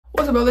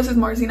up, bro? This is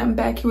Marzi, and I'm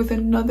back here with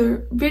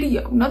another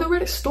video, another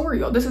Reddit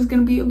story, y'all. This is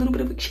gonna be a little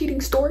bit of a cheating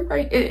story,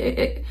 right?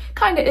 It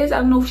kind of is. I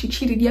don't know if she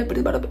cheated yet, but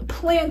it's about a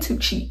plan to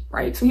cheat,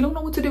 right? So you don't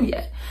know what to do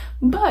yet.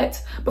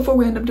 But before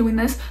we end up doing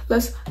this,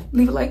 let's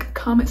leave a like,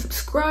 comment,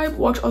 subscribe,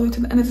 watch all the way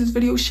to the end of this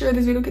video, share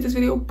this video, get this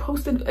video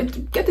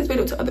posted, get this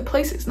video to other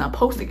places, not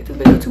posted, get this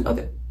video to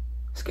other.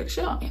 Scared the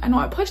shit out of me. I know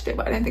I pushed it,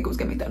 but I didn't think it was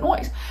gonna make that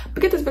noise.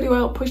 But get this video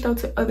out, pushed out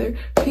to other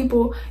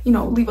people. You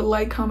know, leave a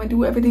like, comment,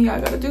 do everything y'all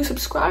gotta do.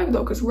 Subscribe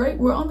though, because right,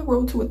 we're on the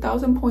road to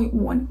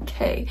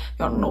 1,000.1K.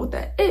 Y'all don't know what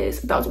that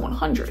is.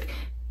 1,100.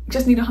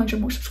 Just need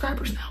 100 more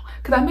subscribers now.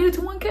 Because I made it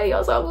to 1K,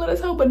 y'all, so I'm let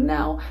us help. But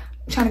now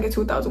I'm trying to get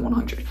to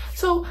 1,100.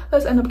 So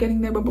let's end up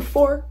getting there. But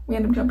before we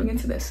end up jumping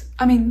into this,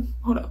 I mean,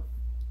 hold up.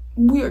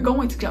 We are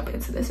going to jump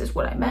into this, is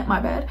what I meant, my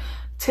bad.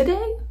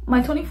 Today,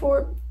 my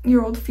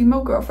 24-year-old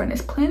female girlfriend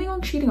is planning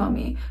on cheating on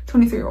me,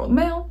 23-year-old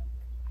male.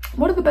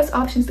 What are the best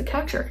options to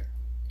catch her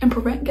and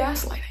prevent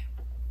gaslighting?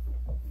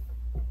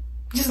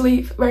 Just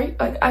leave, right?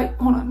 Like,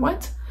 hold on,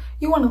 what?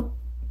 You wanna,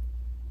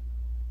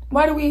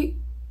 why do we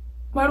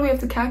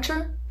have to catch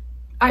her?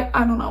 I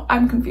don't know,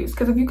 I'm confused.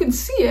 Because if you can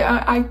see it,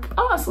 I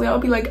honestly, I'll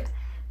be like,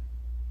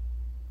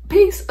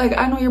 peace. Like,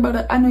 I know you're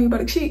about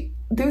to cheat.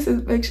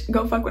 Deuces, bitch,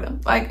 go fuck with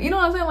him. Like, you know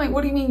what I'm saying? Like,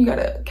 what do you mean you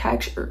gotta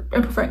catch her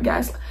and prevent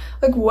gaslight?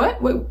 Like,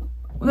 what? Wait,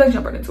 let's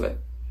jump right into it.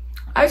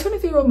 I,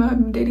 23-year-old male, have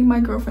been dating my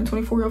girlfriend,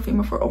 24-year-old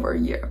female, for over a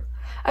year.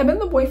 I've been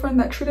the boyfriend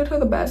that treated her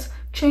the best,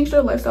 changed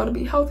her lifestyle to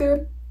be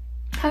healthier,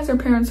 has her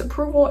parents'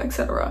 approval,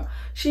 etc.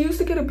 She used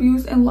to get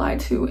abused and lied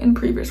to in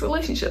previous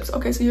relationships.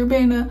 Okay, so you're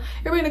being a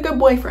good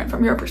boyfriend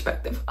from your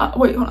perspective.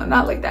 Wait, hold on,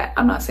 not like that.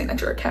 I'm not saying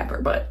that you're a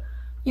capper, but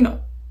you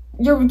know,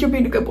 you're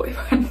being a good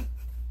boyfriend.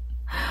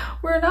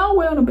 We're now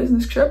away on a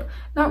business trip,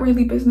 not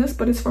really business,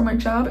 but it's for my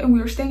job, and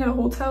we are staying at a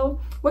hotel,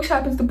 which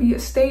happens to be a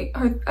state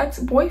her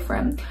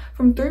ex-boyfriend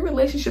from 3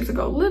 relationships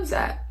ago lives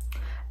at.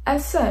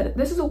 As said,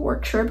 this is a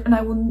work trip, and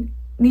I will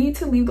need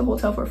to leave the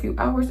hotel for a few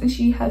hours, and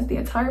she has the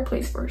entire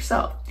place for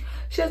herself.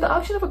 She has the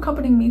option of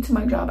accompanying me to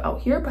my job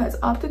out here, but has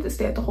opted to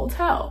stay at the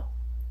hotel.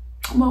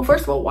 Well,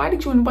 first of all, why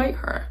did you invite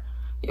her?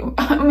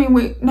 I mean,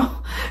 wait,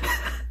 no.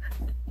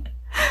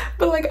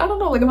 But like, I don't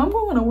know, like if I'm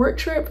going on a work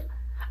trip,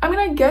 I mean,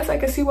 I guess I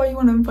can see why you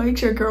want to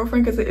invite your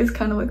girlfriend because it is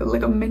kind of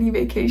like a mini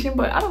vacation,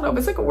 but I don't know, if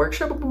it's like a work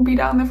trip, I'm gonna be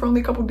down there for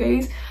only a couple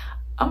days.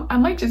 I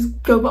might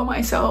just go by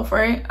myself,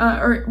 right?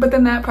 But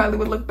then that probably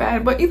would look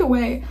bad. But either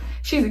way,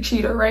 she's a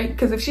cheater, right?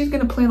 Because if she's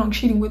gonna plan on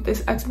cheating with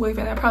this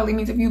ex-boyfriend, that probably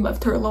means if you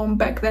left her alone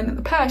back then in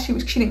the past, she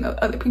was cheating with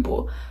other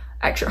people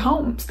at your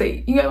home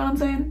state. You get what I'm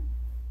saying?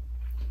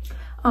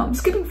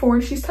 Skipping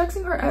forward, she's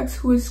texting her ex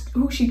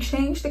who she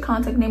changed the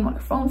contact name on her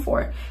phone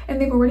for,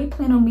 and they've already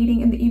planned on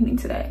meeting in the evening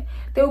today.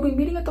 They will be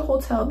meeting at the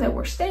hotel that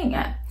we're staying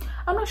at.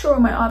 I'm not sure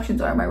what my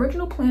options are. My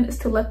original plan is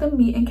to let them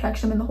meet and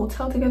catch them in the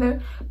hotel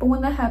together, but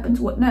when that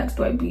happens, what next?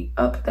 Do I beat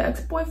up the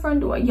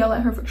ex-boyfriend? Do I yell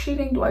at her for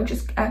cheating? Do I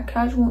just act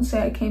casual and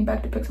say I came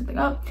back to pick something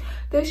up?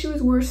 The issue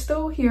is we're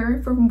still here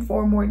for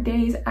 4 more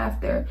days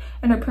after,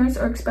 and her parents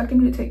are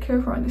expecting me to take care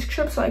of her on this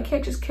trip, so I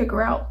can't just kick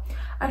her out.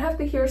 I'd have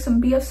to hear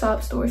some BS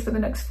sob stories for the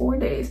next 4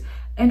 days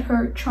and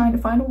her trying to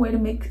find a way to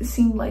make it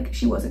seem like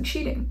she wasn't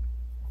cheating.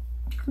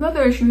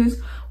 Another issue is,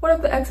 what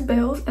if the ex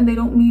bails and they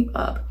don't meet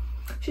up?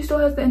 She still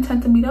has the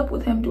intent to meet up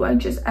with him. Do I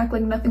just act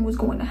like nothing was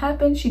going to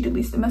happen? She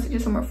deletes the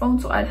messages from her phone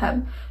so I'd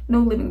have no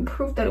living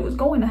proof that it was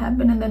going to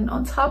happen, and then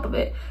on top of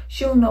it,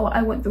 she'll know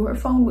I went through her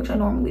phone, which I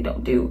normally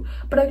don't do.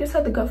 But I just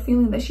had the gut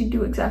feeling that she'd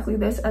do exactly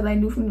this, as I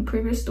knew from the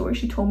previous story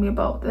she told me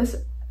about this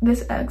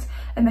ex,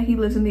 and that he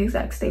lives in the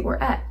exact state we're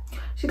at.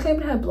 She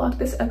claimed I had blocked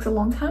this ex a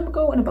long time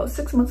ago, and about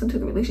 6 months into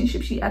the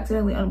relationship, she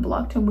accidentally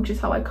unblocked him, which is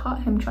how I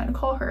caught him trying to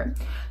call her.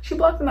 She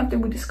blocked him after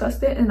we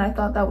discussed it, and I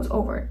thought that was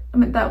over.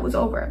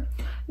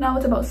 Now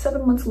it's about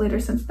 7 months later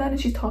since then,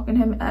 and she's talking to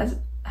him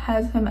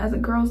has him as a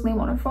girl's name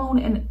on her phone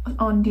and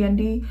on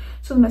DND,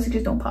 so the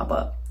messages don't pop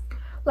up.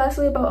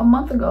 Lastly, about a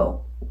month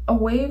ago, I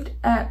waved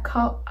at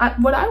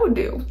what I would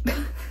do.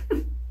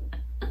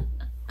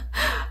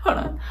 Hold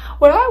on.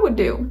 What I would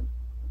do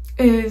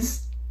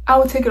is I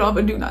would take it off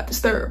and do not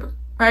disturb,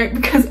 right?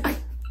 Because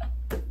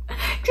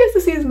just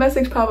to see his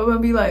message pop up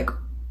and be like,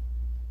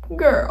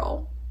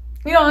 girl,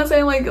 you know what I'm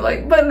saying?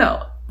 Like, but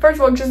no, first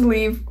of all, just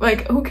leave.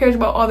 Like, who cares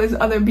about all this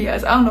other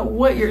BS? I don't know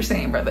what you're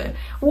saying, brother.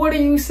 What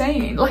are you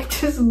saying? Like,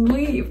 just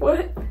leave.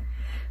 What?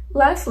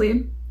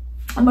 Lastly,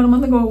 about a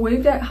month ago, I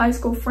waved at high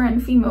school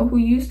friend, female, who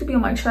used to be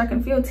on my track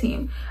and field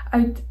team.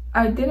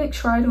 I didn't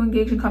try to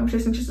engage in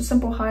conversation, just a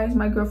simple hi, as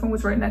my girlfriend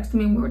was right next to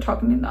me and we were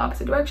talking in the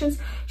opposite directions.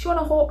 She won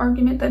a whole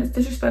argument that it's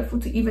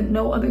disrespectful to even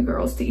know other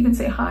girls, to even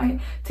say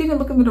hi, to even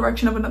look in the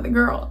direction of another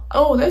girl.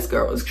 Oh, this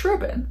girl is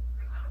tripping.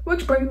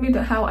 Which brings me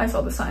to how I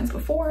saw the signs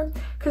before,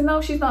 because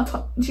now she's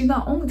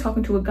not only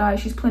talking to a guy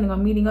she's planning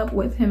on meeting up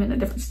with him in a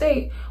different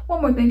state.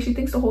 One more thing, she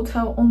thinks the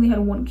hotel only had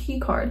 1 key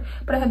card,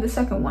 but I had the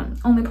second one.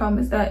 Only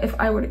problem is that if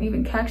I were to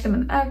even catch them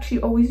in the act, she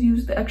always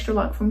used the extra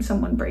lock from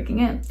someone breaking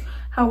in.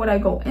 How would I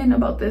go in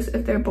about this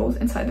if they're both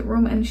inside the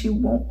room and she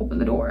won't open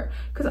the door?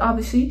 Because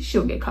obviously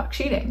she'll get caught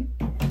cheating.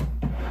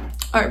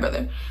 All right,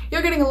 brother,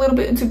 you're getting a little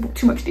bit into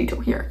too much detail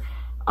here.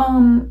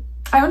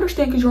 I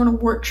understand because you're on a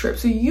work trip,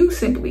 so you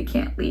simply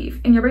can't leave.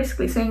 And you're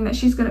basically saying that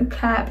she's gonna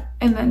cap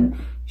and then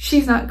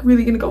she's not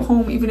really gonna go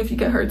home even if you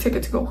get her a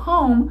ticket to go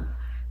home.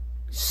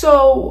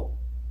 So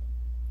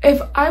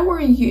if I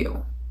were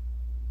you,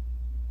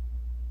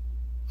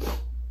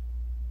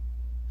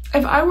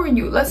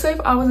 let's say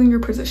if I was in your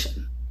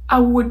position, I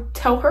would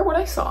tell her what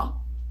I saw,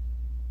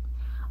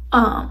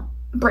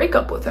 break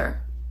up with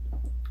her,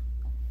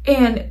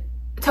 and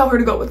tell her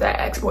to go with that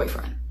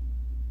ex-boyfriend.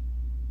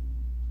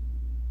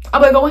 I'll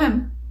be like, go with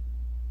him.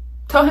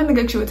 Tell him to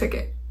get you a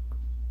ticket,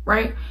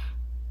 right?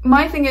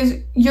 My thing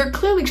is, you're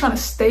clearly trying to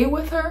stay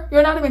with her.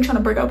 You're not even trying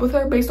to break up with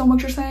her based on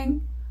what you're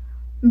saying,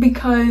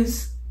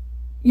 because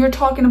you're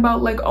talking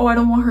about like, oh, I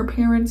don't want her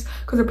parents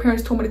because her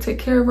parents told me to take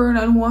care of her and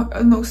I don't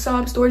want no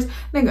sob stories.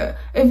 Nigga,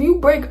 if you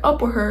break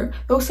up with her,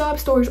 those sob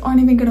stories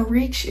aren't even gonna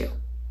reach you,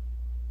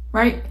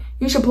 right?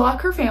 You should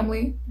block her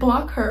family,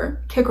 block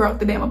her, kick her out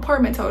the damn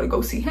apartment, tell her to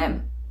go see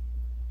him.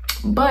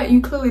 But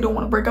you clearly don't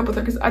want to break up with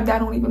her because that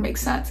don't even make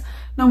sense.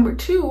 Number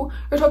two,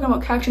 you're talking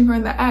about catching her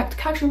in the act.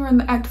 Catching her in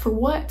the act for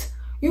what?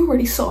 You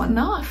already saw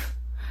enough.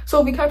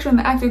 So if you catch her in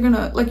the act, you're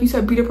gonna, like you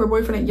said, beat up her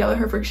boyfriend and yell at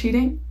her for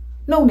cheating?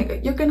 No,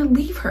 nigga, you're gonna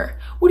leave her.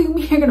 What do you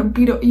mean you're gonna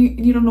beat up,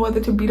 you don't know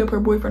whether to beat up her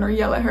boyfriend or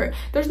yell at her?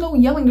 There's no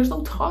yelling, there's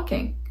no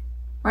talking,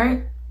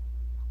 right?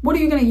 What are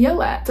you gonna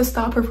yell at to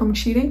stop her from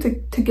cheating,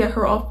 to get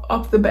her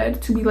off the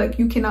bed, to be like,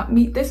 you cannot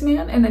meet this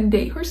man and then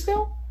date her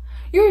still?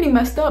 You already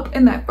messed up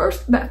in that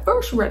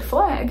first red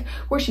flag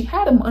where she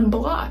had him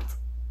unblocked.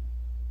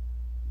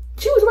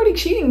 She was already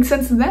cheating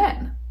since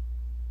then.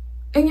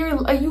 And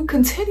you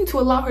continue to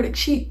allow her to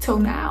cheat till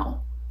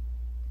now.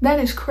 That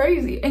is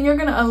crazy. And you're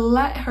gonna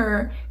let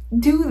her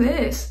do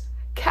this,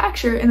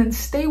 catch her, and then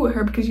stay with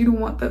her because you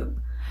don't want the...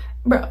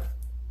 Bro,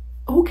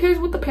 who cares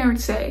what the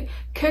parents say?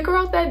 Kick her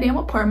out that damn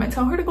apartment,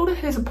 tell her to go to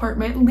his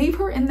apartment, leave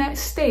her in that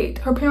state.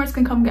 Her parents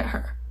can come get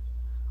her.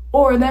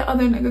 Or that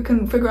other nigga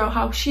can figure out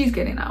how she's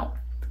getting out.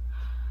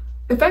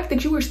 The fact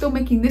that you are still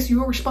making this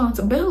your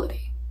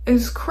responsibility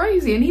is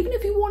crazy. And even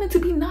if you wanted to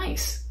be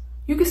nice,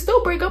 you can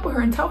still break up with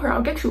her and tell her,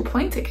 I'll get you a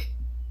plane ticket.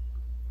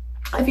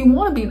 If you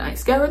want to be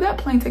nice, get her that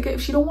plane ticket.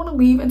 If she don't want to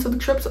leave until the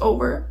trip's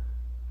over,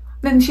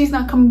 then she's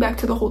not coming back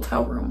to the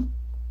hotel room,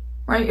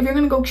 right? If you're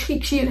going to go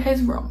cheat at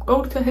his room,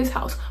 go to his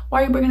house.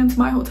 Why are you bringing him to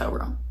my hotel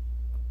room?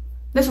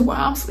 This is where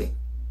I'm sleeping.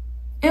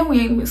 And we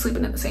ain't even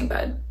sleeping in the same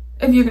bed.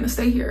 If you're going to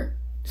stay here,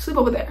 sleep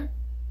over there.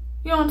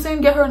 You know what I'm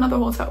saying? Get her another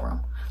hotel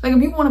room. Like,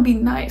 if you want to be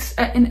nice,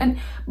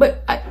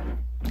 but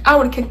I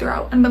would have kicked her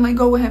out and been like,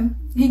 go with him.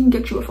 He can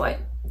get you a flight.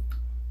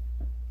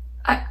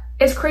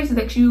 It's crazy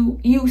that you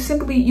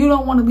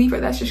don't want to leave her.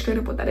 That's just straight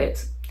up what that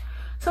is.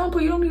 Someone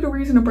put, you don't need a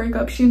reason to break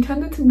up. She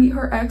intended to meet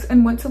her ex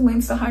and went to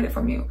lengths to hide it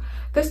from you.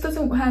 This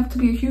doesn't have to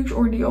be a huge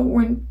ordeal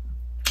when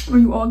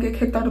you all get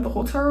kicked out of the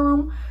hotel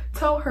room.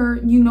 Tell her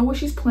you know what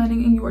she's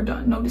planning and you are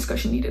done. No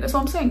discussion needed. That's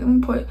what I'm saying.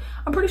 Someone put,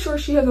 I'm pretty sure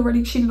she has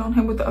already cheated on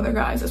him with the other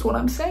guys. That's what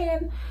I'm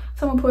saying.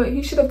 Someone put,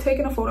 he should have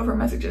taken a photo of her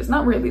messages.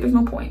 Not really. There's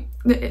no point.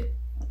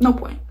 No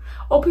point.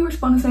 OP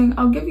responded saying,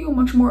 I'll give you a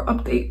much more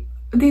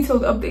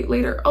detailed update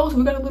later. Oh, so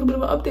we got a little bit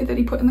of an update that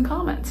he put in the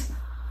comments.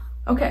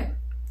 Okay.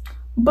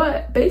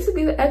 But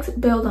basically the ex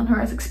bailed on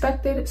her as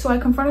expected, so I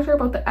confronted her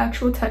about the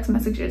actual text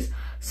messages.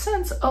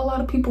 Since a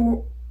lot of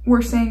people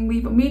were saying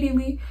leave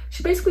immediately,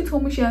 she basically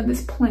told me she had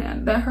this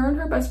plan that her and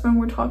her best friend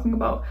were talking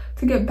about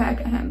to get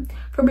back at him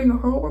for being a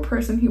horrible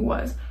person he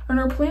was. And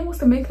her plan was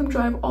to make him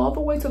drive all the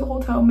way to the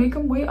hotel, make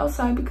him wait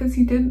outside because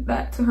he did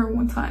that to her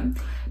one time.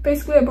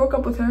 Basically, I broke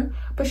up with her,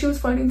 but she was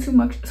fighting so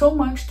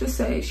much to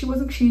say she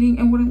wasn't cheating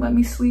and wouldn't let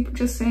me sleep,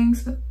 just saying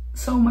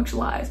so much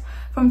lies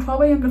from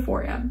 12 a.m. to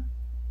 4 a.m.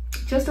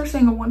 Just her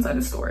saying a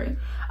one-sided story.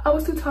 I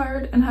was too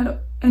tired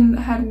and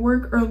had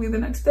work early the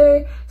next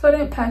day, so I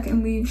didn't pack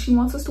and leave. She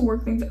wants us to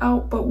work things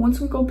out, but once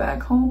we go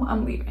back home,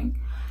 I'm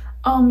leaving.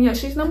 Yeah,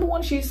 she's number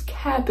one, she's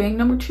capping.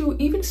 Number two,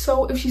 even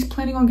so, if she's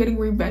planning on getting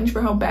revenge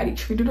for how bad he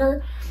treated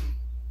her,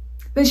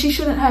 then she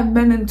shouldn't have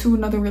been into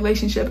another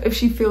relationship if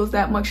she feels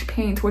that much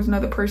pain towards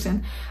another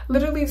person.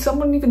 Literally,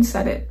 someone even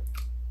said it.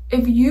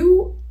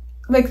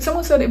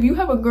 Someone said, if you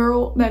have a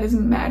girl that is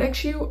mad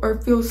at you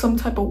or feels some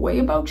type of way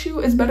about you,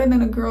 it's better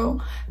than a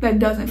girl that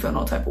doesn't feel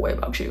no type of way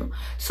about you.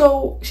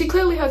 So she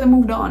clearly hasn't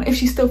moved on if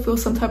she still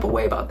feels some type of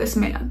way about this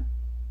man,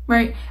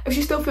 right? If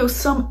she still feels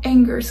some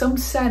anger, some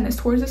sadness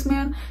towards this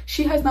man,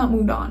 she has not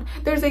moved on.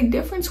 There's a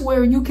difference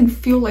where you can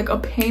feel like a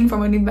pain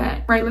from an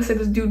event, right? Let's say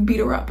this dude beat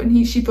her up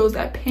and she feels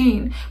that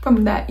pain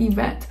from that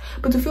event.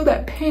 But to feel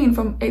that pain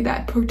from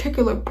that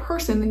particular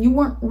person, then you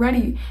weren't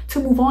ready to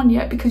move on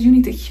yet because you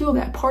need to heal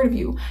that part of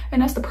you.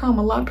 And that's the problem.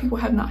 A lot of people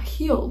have not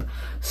healed.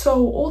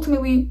 So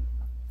ultimately,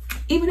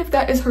 even if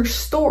that is her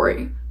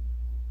story,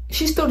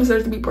 she still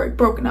deserves to be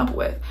broken up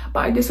with. But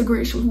I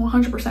disagree. She was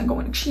 100%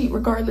 going to cheat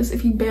regardless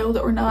if he bailed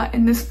or not.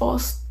 And this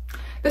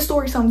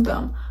story sounds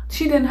dumb.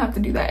 She didn't have to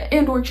do that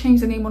and or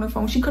change the name on her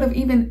phone. She could have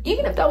even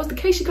if that was the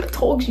case, she could have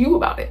told you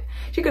about it.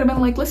 She could have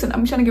been like, listen,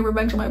 I'm trying to get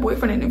revenge on my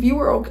boyfriend. And if you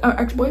were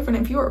ex-boyfriend,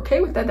 if you were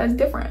okay with that, that's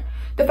different.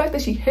 The fact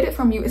that she hid it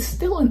from you is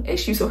still an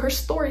issue. So her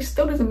story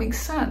still doesn't make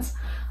sense.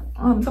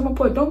 Someone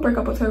put, don't break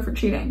up with her for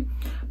cheating.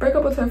 Break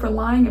up with her for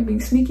lying and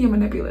being sneaky and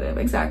manipulative.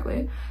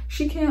 Exactly.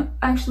 She can't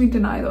actually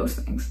deny those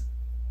things.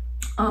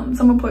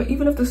 Someone put,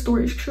 even if the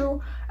story is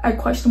true, I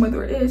question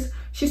whether it is.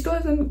 She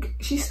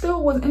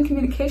still was in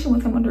communication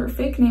with him under a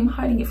fake name,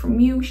 hiding it from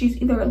you. She's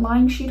either a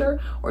lying cheater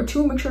or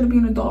too mature to be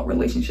in an adult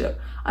relationship.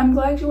 I'm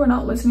glad you are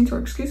not listening to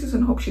her excuses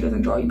and hope she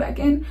doesn't draw you back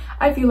in.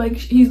 I feel like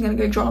he's gonna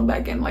get drawn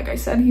back in. Like I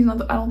said, I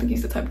don't think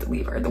he's the type to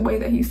leave her. The way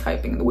that he's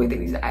typing, the way that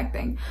he's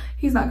acting,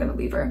 he's not gonna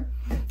leave her.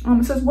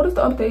 It says, what is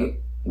the update?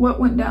 What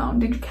went down?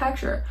 Did you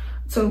catch her?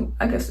 So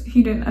I guess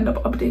he didn't end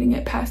up updating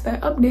it past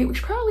that update,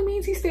 which probably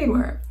means he stayed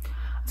with her.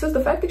 It says,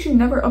 the fact that you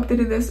never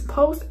updated this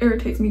post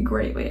irritates me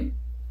greatly.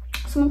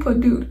 Someone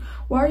put, dude,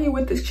 why are you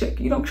with this chick?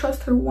 You don't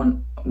trust her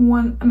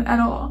at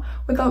all.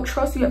 Without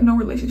trust, you have no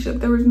relationship.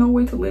 There is no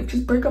way to live.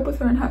 Just break up with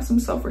her and have some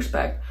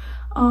self-respect.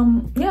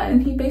 Yeah,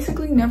 and he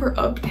basically never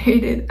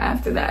updated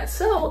after that.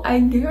 So I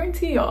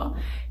guarantee y'all,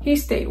 he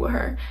stayed with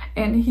her.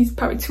 And he's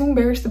probably too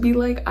embarrassed to be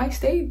like, I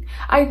stayed.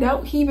 I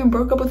doubt he even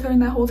broke up with her in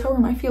that hotel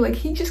room. I feel like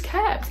he just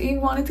capped. He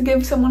wanted to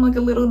give someone like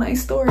a little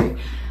nice story.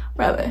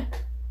 Brother,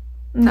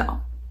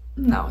 no,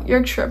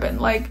 you're tripping.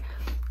 Like,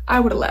 I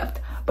would have left.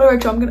 But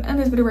alright, y'all, I'm gonna end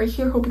this video right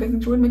here. Hope you guys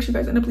enjoyed. Make sure you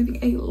guys end up leaving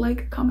a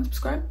like, comment,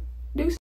 subscribe. Deuce.